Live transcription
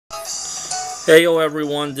Heyo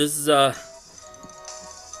everyone, this is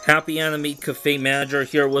HappyAnimaidCafeManager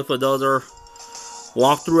here with another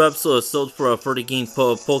walkthrough episode for the game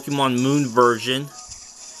Pokemon Moon version.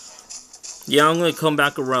 Yeah, I'm gonna come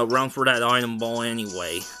back around for that item ball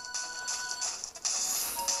anyway.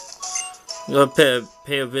 I'm gonna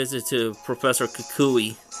pay a visit to Professor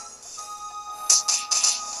Kukui.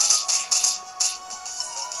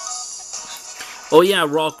 Oh yeah,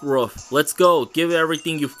 Rock Roof, let's go. Give it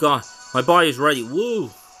everything you've got. My body's ready. Woo!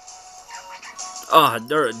 Ah,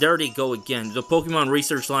 there they go again. The Pokemon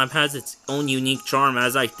Research Lab has its own unique charm,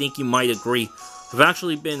 as I think you might agree. I've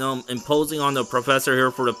actually been imposing on the professor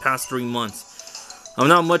here for the past 3 months. I'm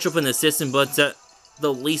not much of an assistant, but that's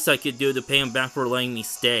the least I could do to pay him back for letting me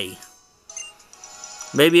stay.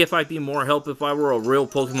 Maybe if I'd be more help if I were a real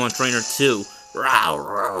Pokemon trainer too.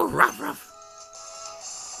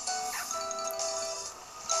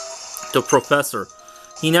 The professor.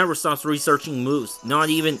 He never stops researching moves,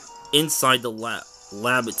 not even inside the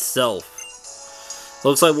lab itself.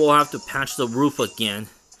 Looks like we'll have to patch the roof again.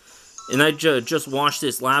 And I just washed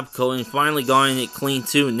this lab coat and finally gotten it clean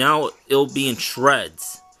too. Now it'll be in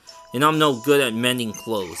shreds. And I'm no good at mending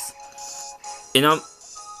clothes.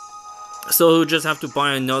 So he'll just have to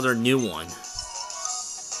buy another new one.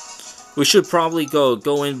 We should probably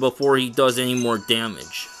go in before he does any more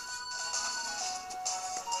damage.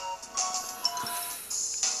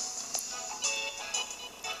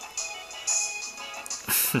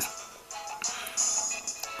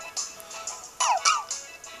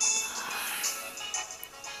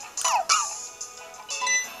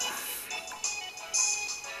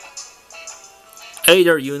 Hey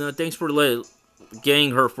there, Yuna. Thanks for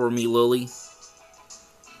getting her for me, Lily.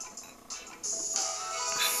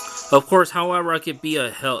 Of course, however I could be a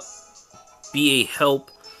help.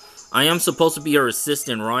 I am supposed to be her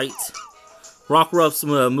assistant, right? Rockruff's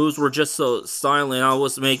moves were just so silent. I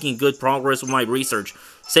was making good progress with my research.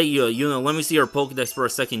 Say, Yuna, let me see your Pokédex for a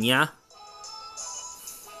second, yeah?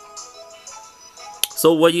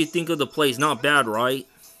 So, what do you think of the place? Not bad, right?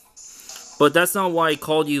 But that's not why I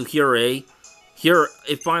called you here, eh? Here,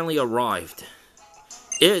 it finally arrived.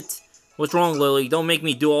 What's wrong, Lily? Don't make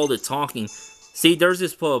me do all the talking. See, there's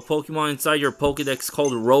this Pokemon inside your Pokédex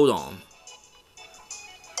called Rotom.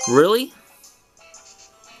 Really?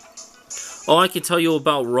 All I can tell you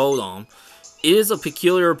about Rotom. It is a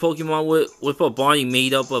peculiar Pokemon with a body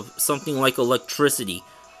made up of something like electricity.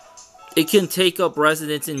 It can take up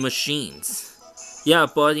residence in machines. Yeah,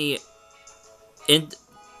 buddy. And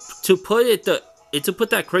to put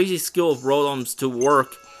that crazy skill of Rotom's to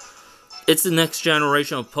work, it's the next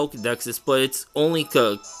generation of Pokédexes, but it's only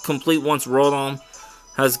complete once Rotom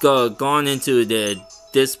has gone into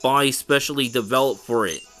this body specially developed for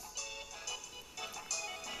it.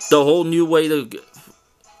 A whole new way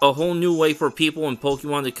for people in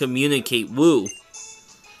Pokemon to communicate. Woo!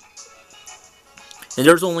 And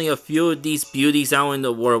there's only a few of these beauties out in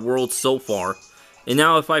the world so far. And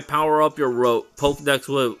now if I power up your Pokédex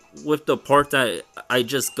with the part that I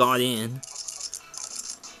just got in.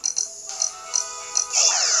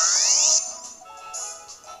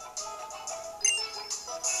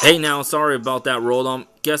 Hey now, sorry about that, Rotom.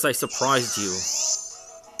 Guess I surprised you.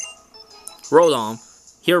 Rotom,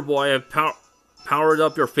 here boy, I've powered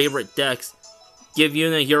up your favorite decks. Give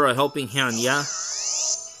Yuna here a helping hand, yeah?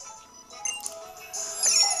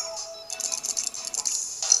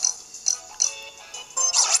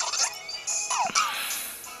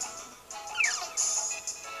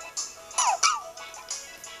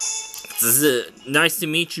 Nice to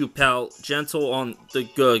meet you, pal. Gentle on the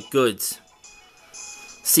goods.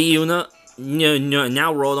 See, Yuna?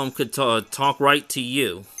 Now Rotom could talk right to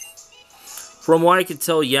you. From what I can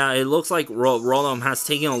tell, yeah, it looks like Rotom has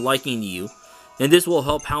taken a liking to you. And this will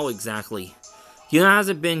help how exactly? Yuna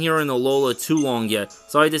hasn't been here in Alola too long yet,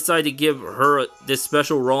 so I decided to give her this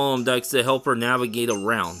special Rotom Dex to help her navigate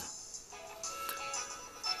around.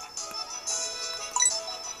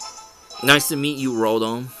 Nice to meet you,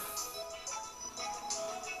 Rotom.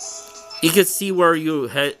 You can see where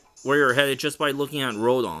you're headed just by looking at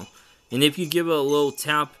Rotom. And if you give it a little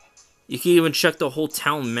tap, you can even check the whole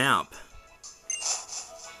town map.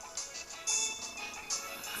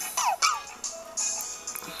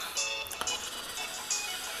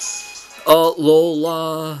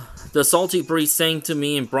 Lola. The salty breeze sang to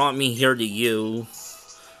me and brought me here to you.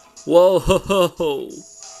 Whoa ho ho ho.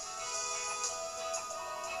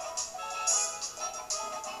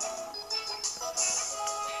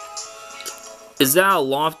 Is that a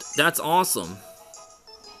loft? That's awesome.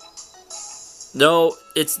 No,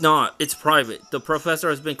 it's not. It's private. The professor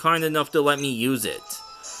has been kind enough to let me use it.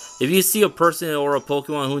 If you see a person or a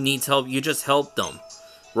Pokemon who needs help, you just help them.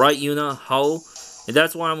 Right, Yuna? Ho? And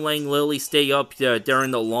that's why I'm letting Lily stay up there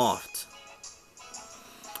in the loft.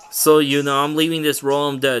 So, Yuna, I'm leaving this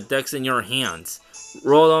Rotom Dex in your hands.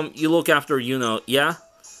 Rotom, you look after Yuna, yeah?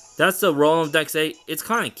 That's the Rotom Dex 8. It's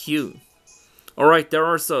kind of cute. Alright, there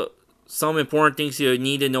are some important things you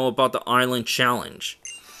need to know about the Island Challenge.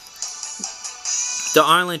 The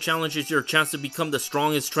Island Challenge is your chance to become the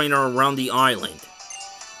strongest trainer around the island.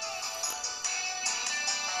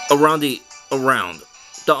 The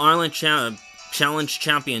Island Challenge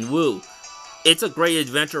Champion, Woo. It's a great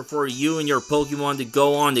adventure for you and your Pokemon to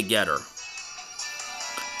go on together.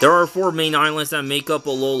 There are 4 main islands that make up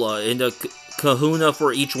Alola, and a kahuna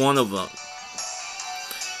for each one of them.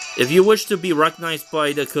 If you wish to be recognized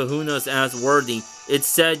by the kahunas as worthy, it's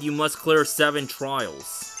said you must clear 7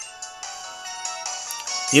 trials.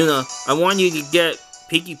 Yuna, I want you to get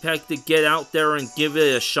Pinky Peck to get out there and give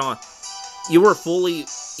it a shot. You were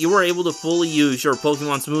able to fully use your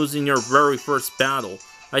Pokemon's moves in your very first battle.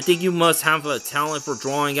 I think you must have a talent for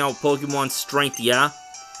drawing out Pokemon's strength, yeah?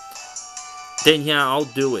 Then yeah, I'll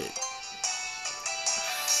do it.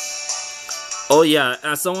 Oh yeah,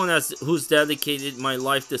 as someone who's dedicated my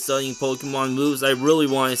life to studying Pokemon moves, I really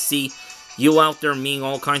want to see you out there meeting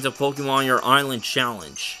all kinds of Pokemon in your Island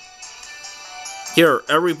Challenge. Here,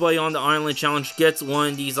 everybody on the Island Challenge gets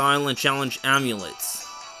one of these Island Challenge amulets.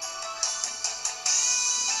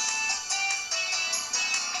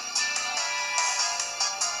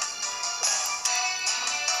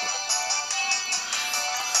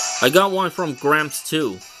 I got one from Gramps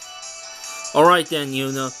too. Alright then,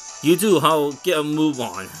 Yuna. You two, I'll get a move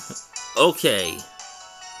on. Okay.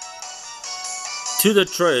 To the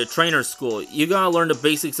trainer school. You gotta learn the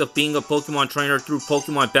basics of being a Pokemon trainer through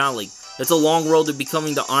Pokemon battling. It's a long road to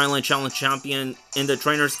becoming the Island Challenge champion, and the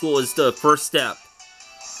trainer school is the first step.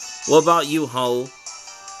 What about you, Ho?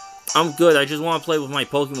 I'm good, I just want to play with my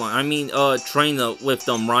Pokemon. I mean, train with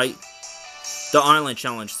them, right? The Island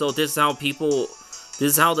Challenge. So this is how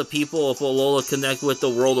the people of Alola connect with the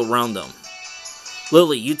world around them.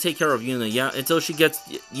 Lily, you take care of Yuna, yeah? Until she gets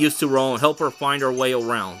used to Roll and help her find her way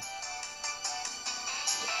around.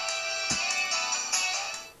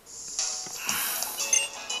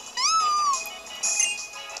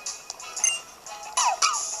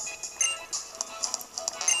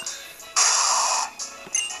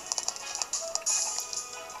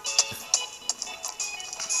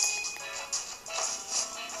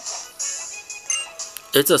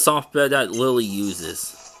 It's a soft bed that Lily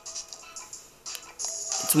uses.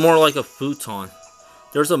 It's more like a futon.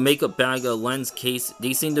 There's a makeup bag, a lens case.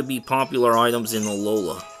 These seem to be popular items in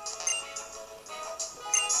Alola.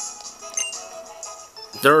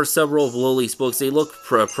 There are several of Lily's books. They look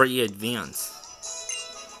pretty advanced.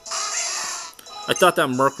 I thought that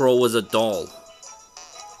Murkrow was a doll.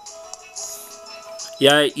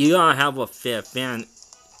 Yeah, you gotta have a fan.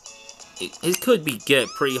 It could get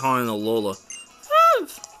pretty hot in Alola.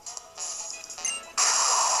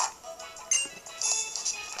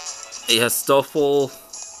 It has Stuffle,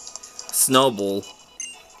 Snubbull,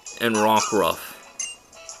 and Rockruff.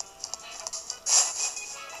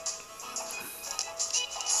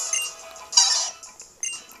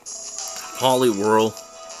 Poliwhirl.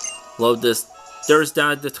 Love this. There's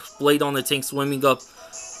that displayed on the tank swimming up.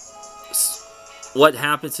 What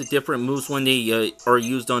happens to different moves when they are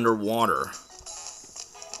used underwater.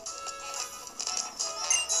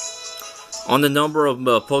 On the number of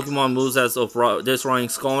Pokemon moves as of this writing,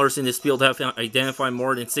 scholars in this field have identified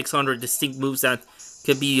more than 600 distinct moves that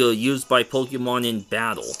can be used by Pokemon in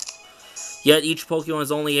battle. Yet each Pokemon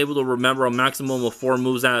is only able to remember a maximum of 4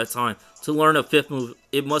 moves at a time. To learn a 5th move,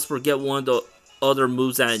 it must forget one of the other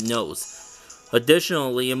moves that it knows.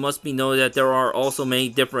 Additionally, it must be noted that there are also many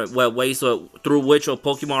different ways through which a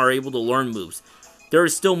Pokemon are able to learn moves. There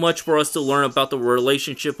is still much for us to learn about the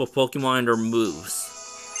relationship of Pokemon and their moves.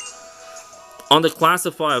 On the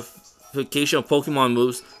classification of Pokemon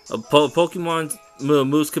moves, Pokemon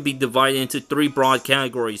moves could be divided into 3 broad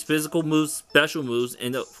categories: physical moves, special moves,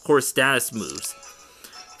 and of course status moves.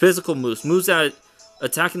 Physical moves. Moves that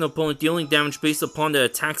attack an opponent dealing damage based upon the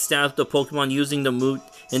attack stat of the Pokemon using the move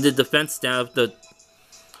and the defense stat of the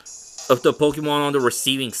Pokemon on the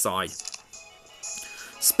receiving side.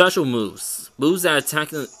 Special moves. Moves that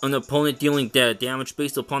attack an opponent dealing damage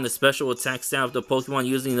based upon the special attack stat of the Pokemon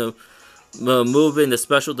using the move in the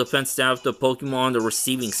special defense stat of the Pokemon on the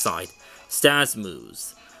receiving side. Status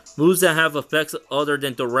moves. Moves that have effects other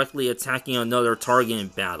than directly attacking another target in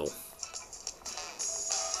battle.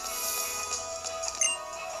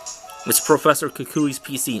 It's Professor Kukui's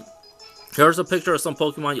PC. Here's a picture of some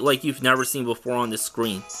Pokemon like you've never seen before on this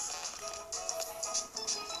screen.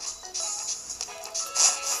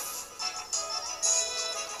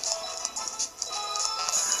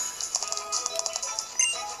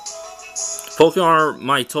 Pokemon are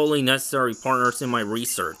my totally necessary partners in my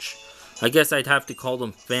research. I guess I'd have to call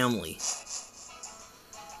them family.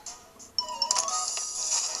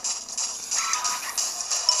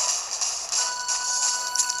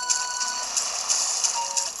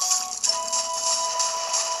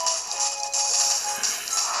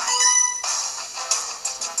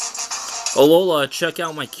 Alola, check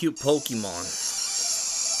out my cute Pokemon.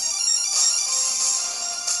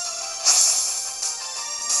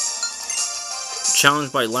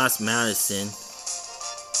 Challenged by Last Madison.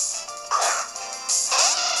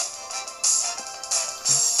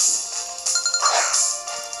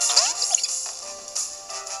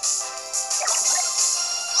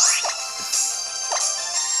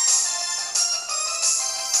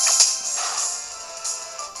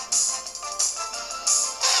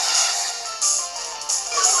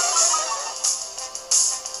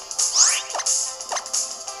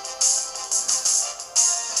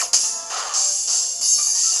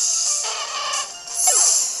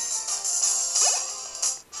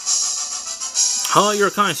 Oh,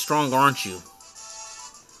 you're kind of strong, aren't you?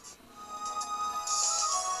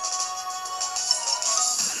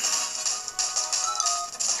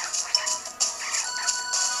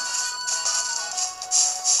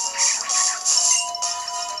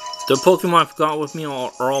 The Pokemon I've got with me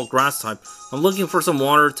are all grass type. I'm looking for some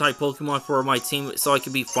water type Pokemon for my team so I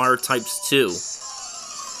can be fire types too.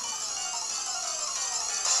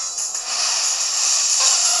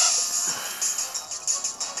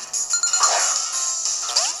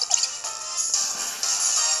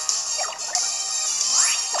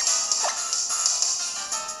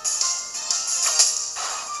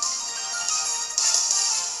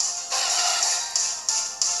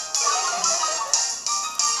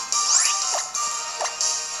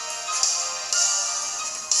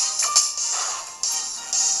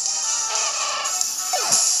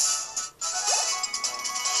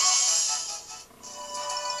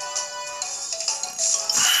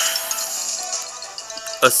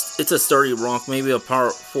 It's a sturdy rock. Maybe a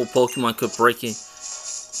powerful Pokemon could break it.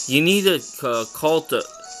 You need a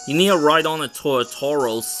You need to ride on a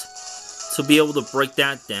Tauros to be able to break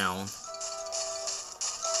that down.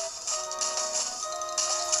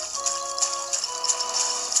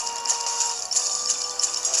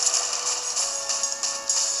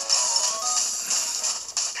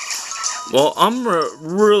 Well, I'm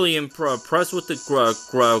really impressed with the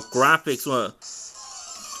graphics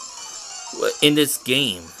in this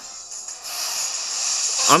game.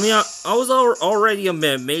 I mean, I was already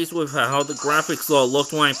amazed with how the graphics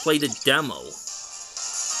looked when I played the demo.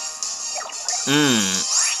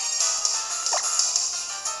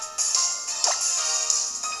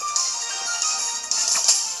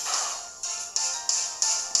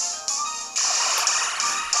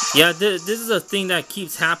 Yeah, this is a thing that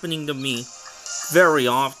keeps happening to me very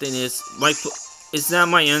often. Is that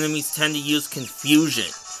my enemies tend to use confusion,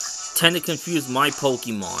 tend to confuse my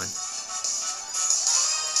Pokemon.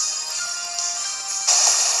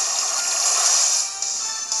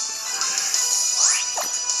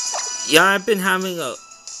 Yeah, I've been having a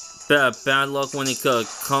bad luck when it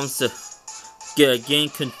comes to getting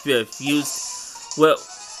confused. Well,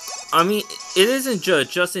 I mean, it isn't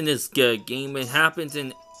just in this game. It happens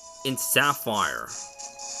in Sapphire.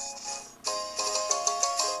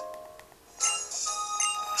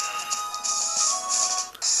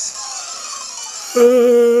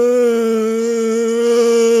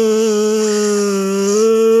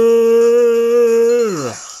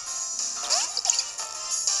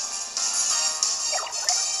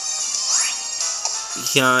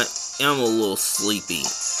 Yeah, I'm a little sleepy.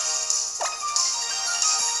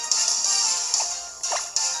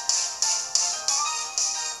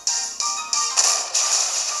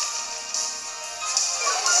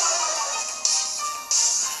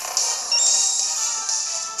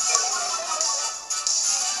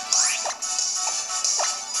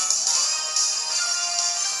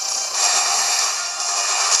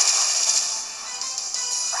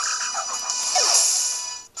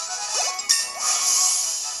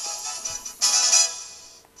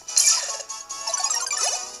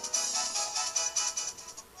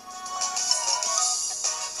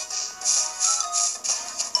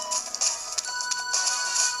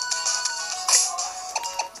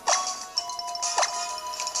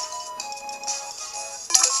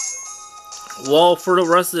 Well, for the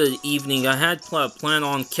rest of the evening, I had planned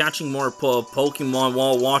on catching more Pokemon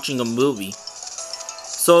while watching a movie.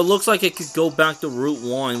 So it looks like I could go back to Route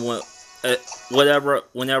 1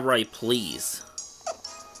 whenever I please.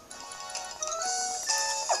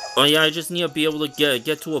 Oh yeah, I just need to be able to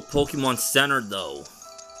get to a Pokemon Center though,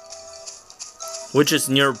 which is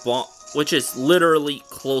nearby. which is literally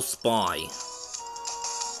close by.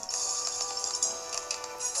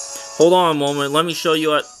 Hold on a moment, let me show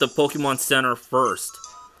you at the Pokemon Center first.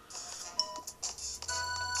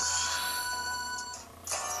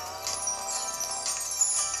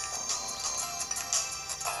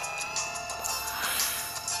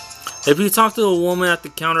 If you talk to a woman at the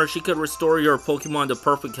counter, she could restore your Pokemon to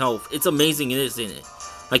perfect health. It's amazing, isn't it?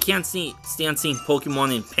 I can't stand seeing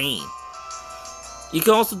Pokemon in pain. You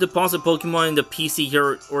can also deposit Pokemon in the PC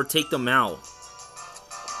here or take them out.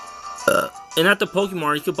 And at the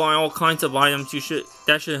Pokemon, you can buy all kinds of items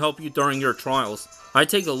that should help you during your trials. I'd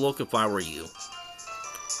take a look if I were you.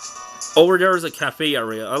 Over there is a cafe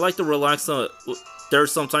area. I like to relax there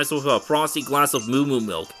sometimes with a frosty glass of Moo Moo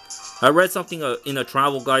milk. I read something in a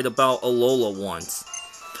travel guide about Alola once.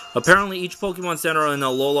 Apparently each Pokemon Center in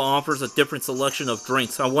Alola offers a different selection of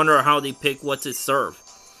drinks. I wonder how they pick what to serve.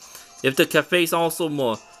 If the cafes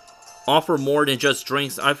also offer more than just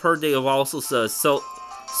drinks, I've heard they have also sell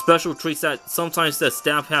special treats that sometimes the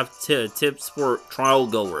staff have tips for trial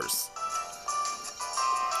goers.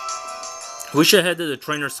 We should head to the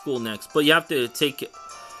trainer school next, but you have to have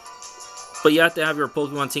your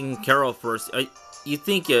Pokemon taken care of first. You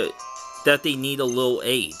think that they need a little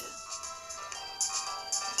aid.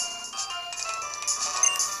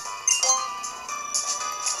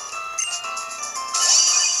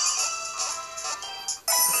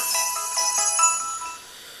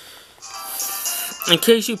 In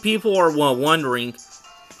case you people are wondering,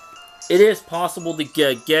 it is possible to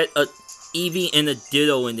get a Eevee and a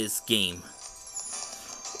Ditto in this game.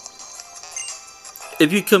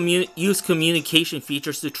 If you use communication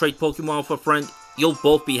features to trade Pokemon with a friend, you'll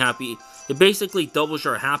both be happy. It basically doubles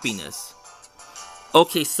your happiness.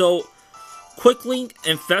 Okay, so Quick Link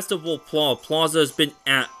and Festival Plaza has been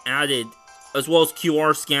added, as well as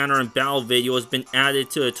QR scanner and battle video has been added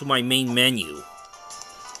to my main menu.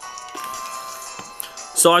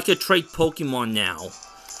 So I could trade Pokemon now.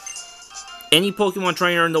 Any Pokemon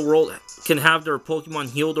trainer in the world can have their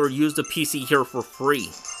Pokemon healed or use the PC here for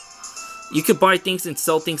free. You can buy things and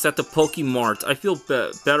sell things at the Pokemart. I feel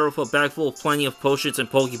better with a bag full of plenty of potions and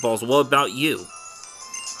Pokeballs. What about you?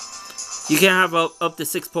 You can have up to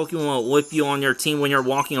 6 Pokemon with you on your team when you're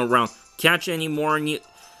walking around. Catch any more than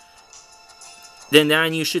that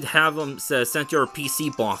and you should have them sent to your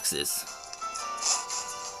PC boxes.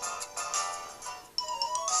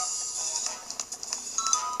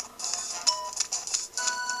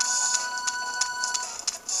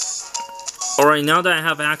 Alright, now that I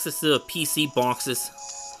have access to the PC boxes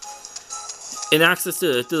and access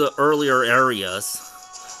to the earlier areas,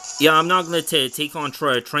 yeah, I'm not going to take on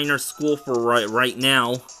trainer school for right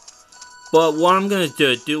now, but what I'm going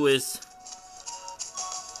to do is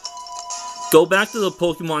go back to the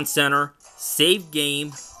Pokemon Center, save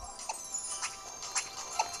game,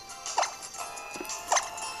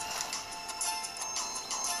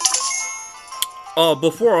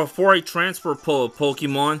 before I transfer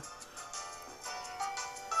Pokemon,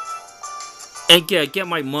 and get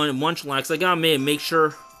my Munchlax, I gotta make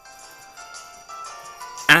sure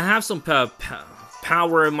I have some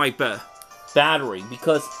power in my battery,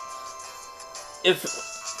 because if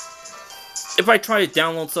I try to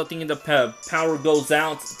download something and the power goes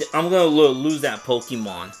out, I'm gonna lose that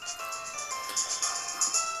Pokemon.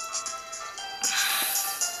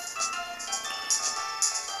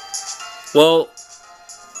 Well,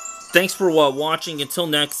 thanks for watching. Until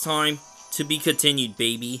next time, to be continued,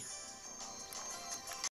 baby.